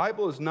that, the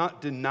Bible is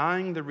not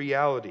denying the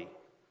reality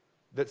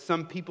that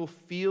some people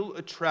feel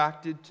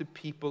attracted to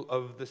people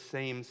of the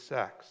same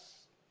sex.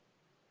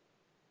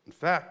 In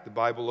fact, the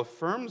Bible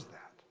affirms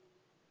that.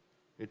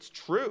 It's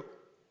true.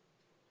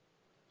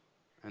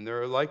 And there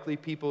are likely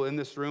people in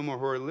this room or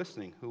who are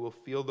listening who will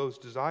feel those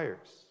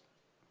desires.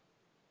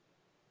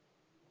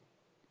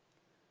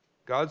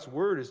 God's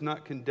word is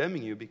not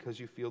condemning you because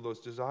you feel those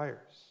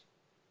desires.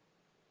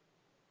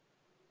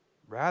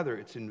 Rather,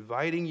 it's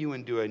inviting you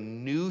into a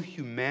new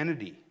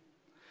humanity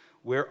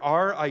where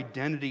our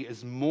identity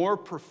is more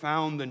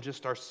profound than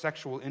just our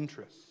sexual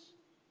interests,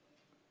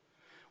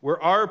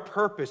 where our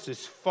purpose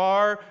is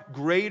far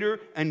greater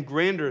and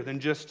grander than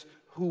just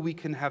who we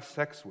can have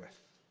sex with.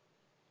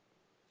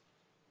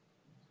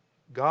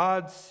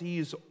 God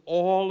sees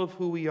all of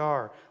who we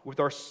are with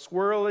our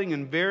swirling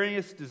and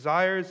various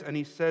desires, and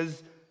he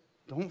says,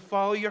 don't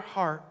follow your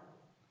heart.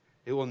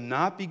 It will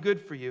not be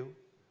good for you.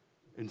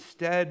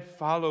 Instead,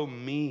 follow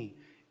me.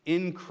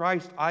 In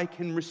Christ, I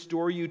can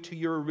restore you to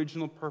your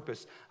original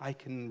purpose. I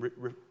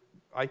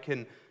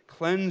can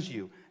cleanse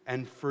you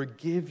and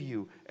forgive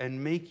you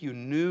and make you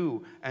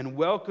new and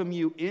welcome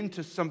you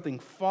into something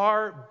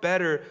far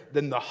better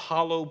than the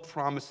hollow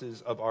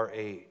promises of our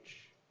age.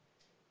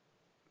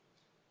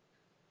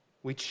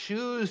 We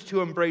choose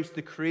to embrace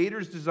the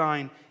Creator's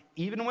design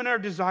even when our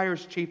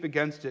desires chafe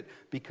against it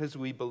because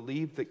we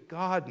believe that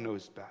God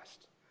knows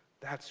best.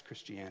 That's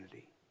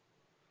Christianity.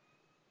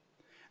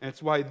 And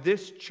it's why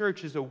this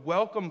church is a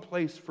welcome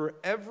place for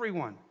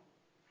everyone,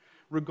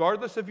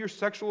 regardless of your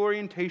sexual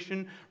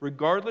orientation,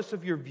 regardless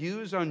of your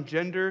views on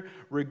gender,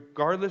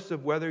 regardless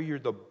of whether you're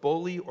the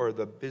bully or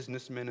the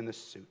businessman in the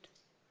suit.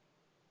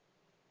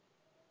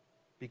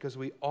 Because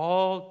we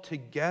all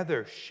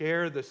together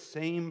share the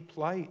same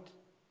plight.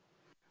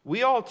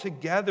 We all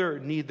together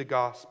need the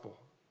gospel.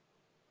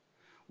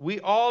 We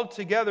all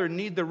together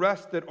need the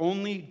rest that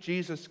only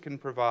Jesus can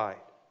provide.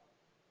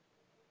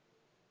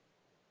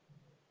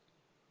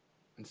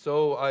 And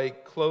so I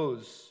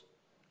close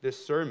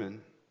this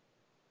sermon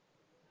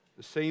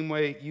the same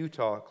way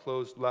Utah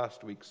closed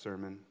last week's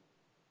sermon.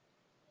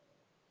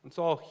 Let's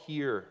all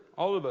hear,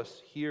 all of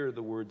us hear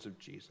the words of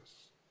Jesus.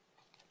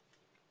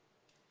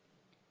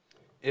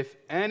 If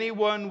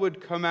anyone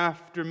would come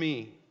after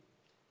me,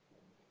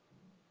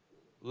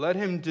 let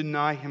him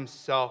deny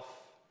himself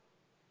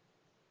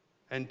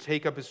and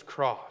take up his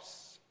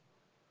cross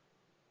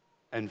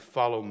and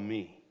follow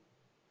me.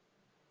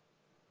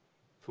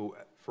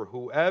 For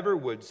whoever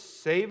would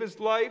save his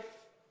life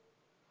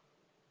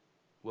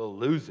will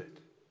lose it.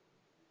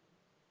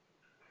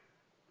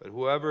 But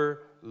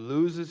whoever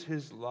loses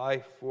his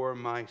life for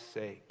my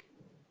sake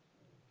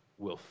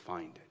will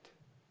find it.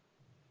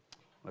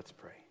 Let's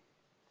pray.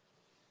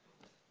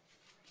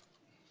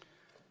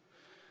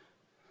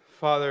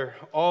 Father,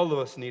 all of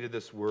us needed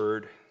this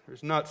word.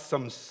 There's not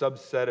some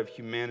subset of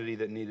humanity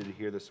that needed to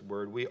hear this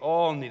word. We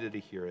all needed to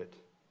hear it.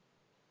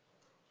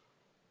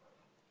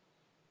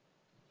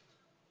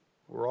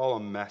 We're all a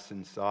mess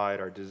inside.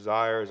 Our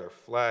desires, our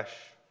flesh,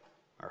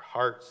 Our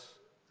hearts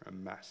are a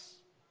mess.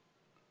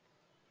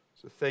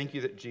 So thank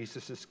you that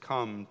Jesus has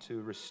come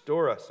to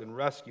restore us and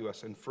rescue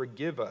us and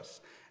forgive us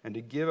and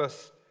to give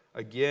us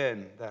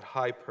again that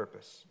high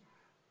purpose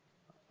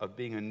of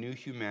being a new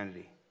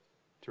humanity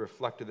to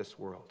reflect to this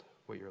world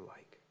what you're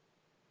like.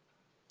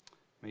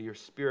 May your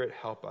Spirit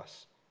help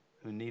us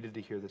who needed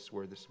to hear this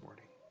word this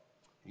morning.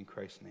 In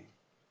Christ's name,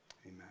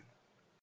 amen.